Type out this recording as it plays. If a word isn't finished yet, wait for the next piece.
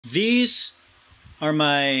These are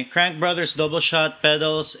my Crank Brothers double shot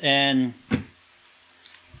pedals, and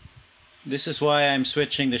this is why I'm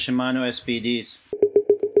switching the Shimano SPDs.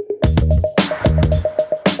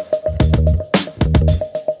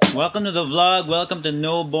 Welcome to the vlog, welcome to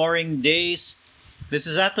No Boring Days. This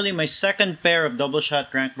is actually my second pair of double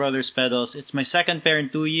shot Crank Brothers pedals. It's my second pair in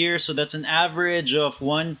 2 years, so that's an average of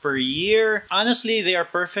 1 per year. Honestly, they are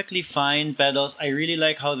perfectly fine pedals. I really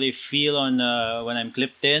like how they feel on when I'm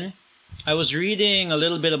clipped in. I was reading a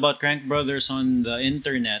little bit about Crank Brothers on the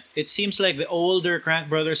internet. It seems like the older Crank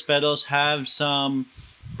Brothers pedals have some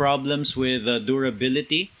problems with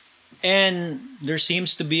durability. And there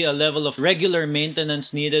seems to be a level of regular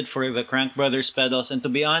maintenance needed for the Crank Brothers pedals. And to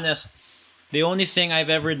be honest, the only thing I've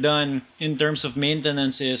ever done in terms of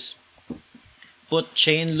maintenance is put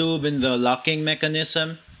chain lube in the locking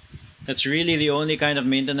mechanism. That's really the only kind of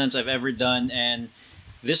maintenance I've ever done. And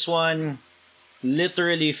this one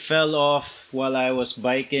literally fell off while I was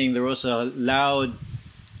biking. There was a loud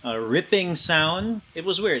ripping sound. It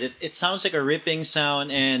was weird. It sounds like a ripping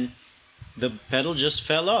sound, and the pedal just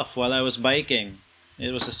fell off while I was biking.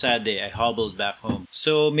 It was a sad day. I hobbled back home.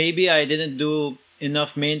 So maybe I didn't do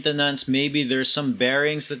enough maintenance. Maybe there's some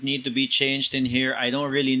bearings that need to be changed in here. I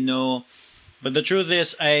don't really know. But the truth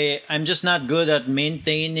is, I'm just not good at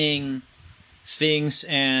maintaining things,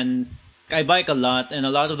 and I bike a lot, and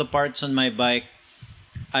a lot of the parts on my bike,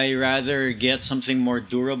 I rather get something more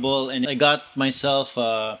durable. And I got myself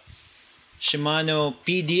Shimano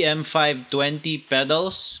SPD-M520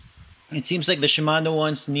 pedals. It seems like the Shimano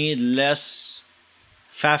ones need less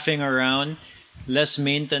faffing around, less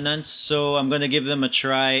maintenance, so I'm gonna give them a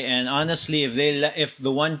try. And honestly, if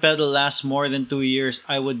the one pedal lasts more than 2 years,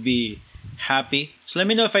 I would be happy. So let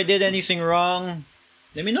me know if I did anything wrong.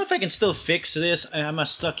 Let me know if I can still fix this. I'm a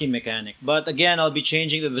sucky mechanic. But again, I'll be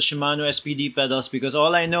changing to the Shimano SPD pedals because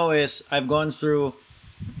all I know is I've gone through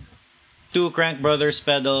 2 Crank Brothers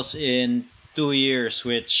pedals in 2 years,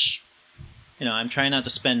 which, you know, I'm trying not to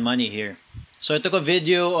spend money here. So I took a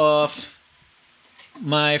video of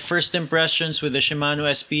my first impressions with the Shimano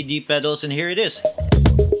SPD pedals, and here it is.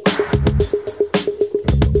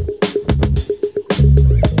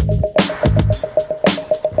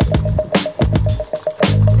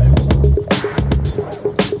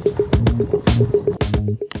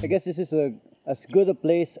 I guess this is as good a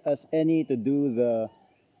place as any to do the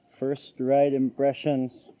first ride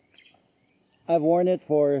impressions. I've worn it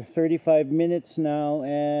for 35 minutes now,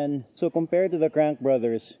 and so compared to the Crank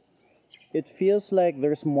Brothers, it feels like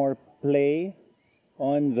there's more play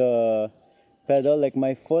on the pedal. Like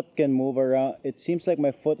my foot can move around. It seems like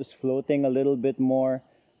my foot is floating a little bit more.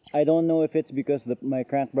 I don't know if it's because my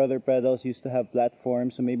Crank Brother pedals used to have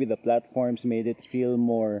platforms, so maybe the platforms made it feel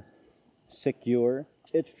more secure.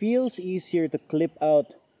 It feels easier to clip out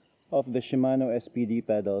of the Shimano SPD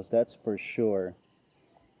pedals, that's for sure.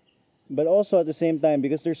 But also at the same time,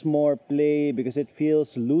 because there's more play, because it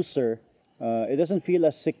feels looser, it doesn't feel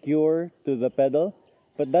as secure to the pedal.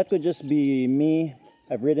 But that could just be me.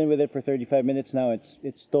 I've ridden with it for 35 minutes now.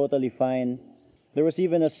 It's totally fine. There was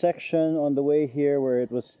even a section on the way here where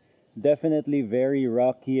it was definitely very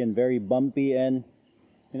rocky and very bumpy, and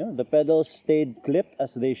you know, the pedals stayed clipped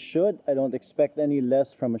as they should. I don't expect any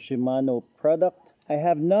less from a Shimano product. I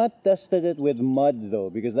have not tested it with mud though,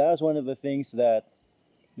 because that was one of the things that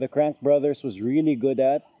the Crank Brothers was really good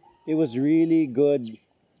at. It was really good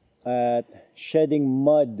at shedding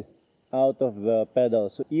mud out of the pedal.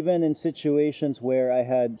 So even in situations where I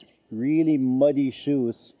had really muddy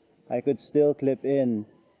shoes, I could still clip in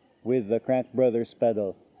with the Crank Brothers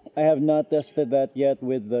pedal. I have not tested that yet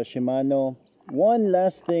with the Shimano. One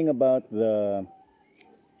last thing about the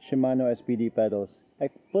Shimano SPD pedals. I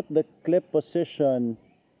put the clip position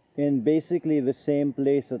in basically the same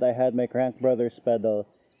place that I had my Crank Brothers pedal,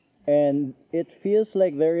 and it feels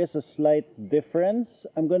like there is a slight difference.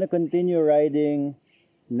 I'm going to continue riding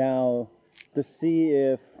now to see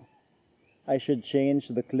if I should change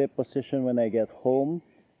the clip position when I get home,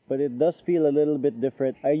 but it does feel a little bit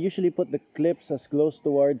different. I usually put the clips as close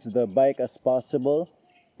towards the bike as possible,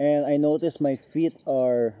 and I notice my feet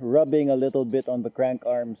are rubbing a little bit on the crank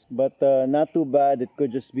arms, but not too bad. It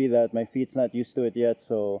could just be that my feet's not used to it yet,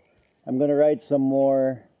 so I'm gonna ride some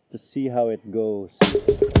more to see how it goes.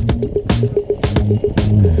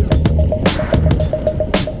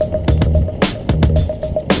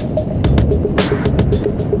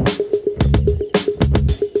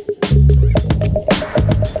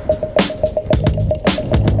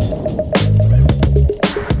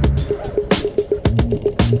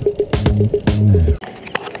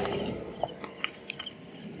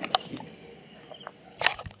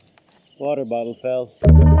 Water bottle fell.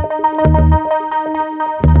 I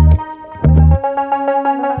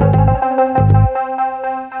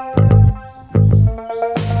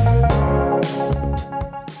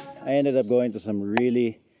ended up going to some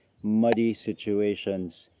really muddy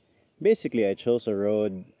situations. Basically, I chose a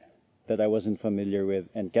road that I wasn't familiar with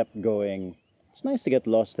and kept going. It's nice to get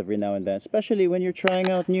lost every now and then, especially when you're trying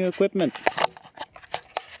out new equipment.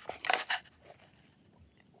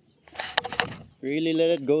 Really let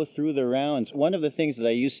it go through the rounds. One of the things that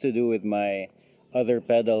I used to do with my other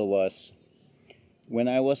pedal was, when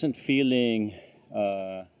I wasn't feeling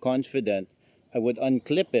confident, I would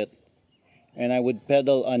unclip it and I would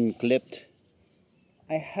pedal unclipped.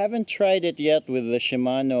 I haven't tried it yet with the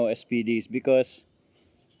Shimano SPDs because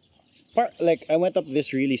I went up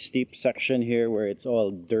this really steep section here where it's all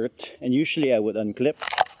dirt, and usually I would unclip.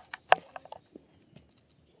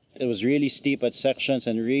 It was really steep at sections,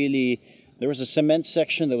 and there was a cement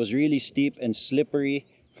section that was really steep and slippery.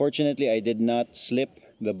 Fortunately, I did not slip.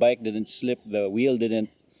 The bike didn't slip. The wheel didn't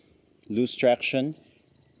lose traction.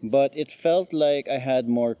 But it felt like I had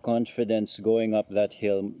more confidence going up that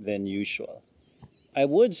hill than usual. I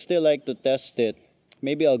would still like to test it.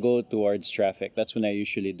 Maybe I'll go towards traffic. That's when I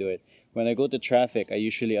usually do it. When I go to traffic, I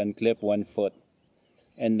usually unclip one foot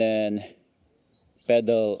and then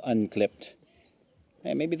pedal unclipped.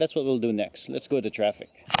 And maybe that's what we'll do next. Let's go to traffic.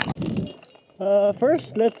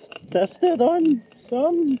 First, let's test it on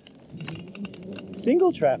some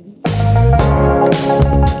single track.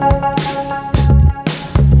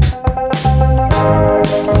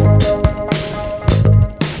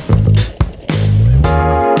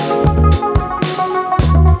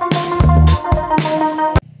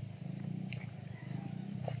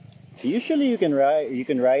 So usually you can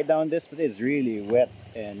ride down this, but it's really wet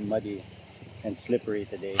and muddy and slippery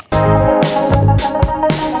today.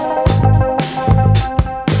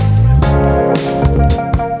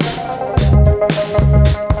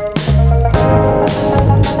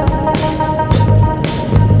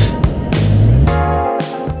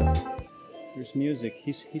 There's music.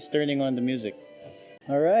 He's turning on the music.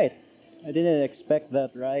 All right. I didn't expect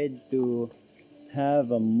that ride to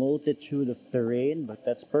have a multitude of terrain, but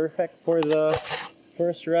that's perfect for the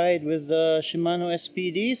first ride with the Shimano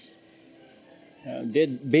SPDs.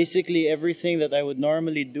 Did basically everything that I would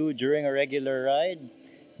normally do during a regular ride.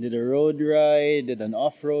 Did a road ride, did an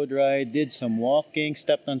off-road ride, did some walking,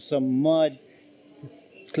 stepped on some mud,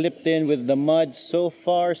 clipped in with the mud. So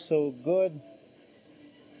far, so good.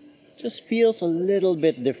 Just feels a little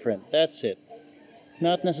bit different. That's it.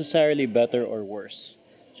 Not necessarily better or worse.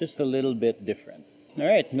 Just a little bit different.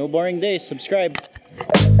 Alright, no boring days. Subscribe.